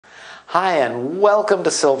Hi and welcome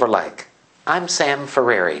to Silver Lake. I'm Sam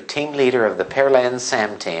Ferreri, team leader of the Pearland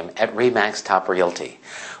SAM team at RE/MAX Top Realty.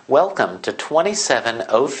 Welcome to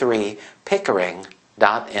 2703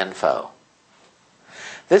 Pickering.info.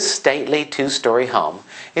 This stately two-story home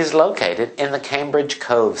is located in the Cambridge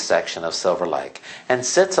Cove section of Silver Lake and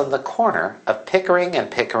sits on the corner of Pickering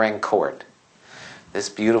and Pickering Court. This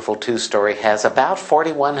beautiful two-story has about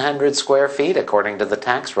 4,100 square feet according to the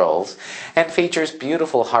tax rolls and features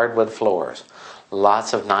beautiful hardwood floors,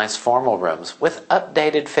 lots of nice formal rooms with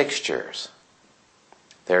updated fixtures.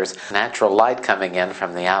 There's natural light coming in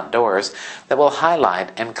from the outdoors that will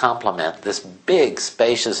highlight and complement this big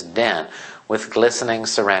spacious den with glistening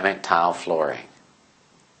ceramic tile flooring.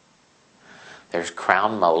 There's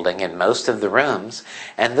crown molding in most of the rooms,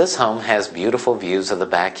 and this home has beautiful views of the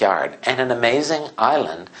backyard and an amazing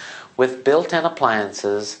island with built-in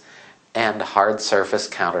appliances and hard surface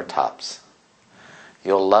countertops.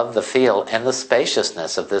 You'll love the feel and the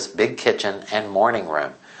spaciousness of this big kitchen and morning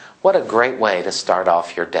room. What a great way to start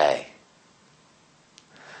off your day.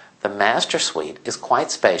 The master suite is quite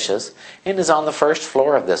spacious and is on the first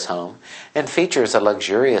floor of this home and features a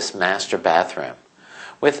luxurious master bathroom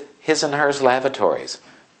with his and hers lavatories,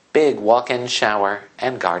 big walk-in shower,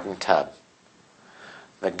 and garden tub.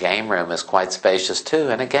 The game room is quite spacious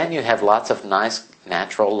too, and again you have lots of nice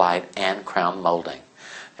natural light and crown molding.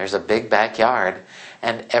 There's a big backyard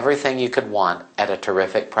and everything you could want at a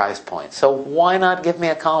terrific price point. So why not give me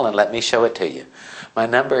a call and let me show it to you? My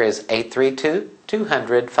number is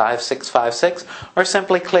 832-200-5656, or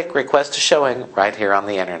simply click Request a Showing right here on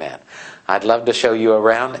the internet. I'd love to show you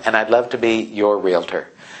around, and I'd love to be your realtor.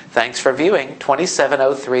 Thanks for viewing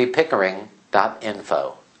 2703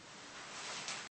 Pickering.info.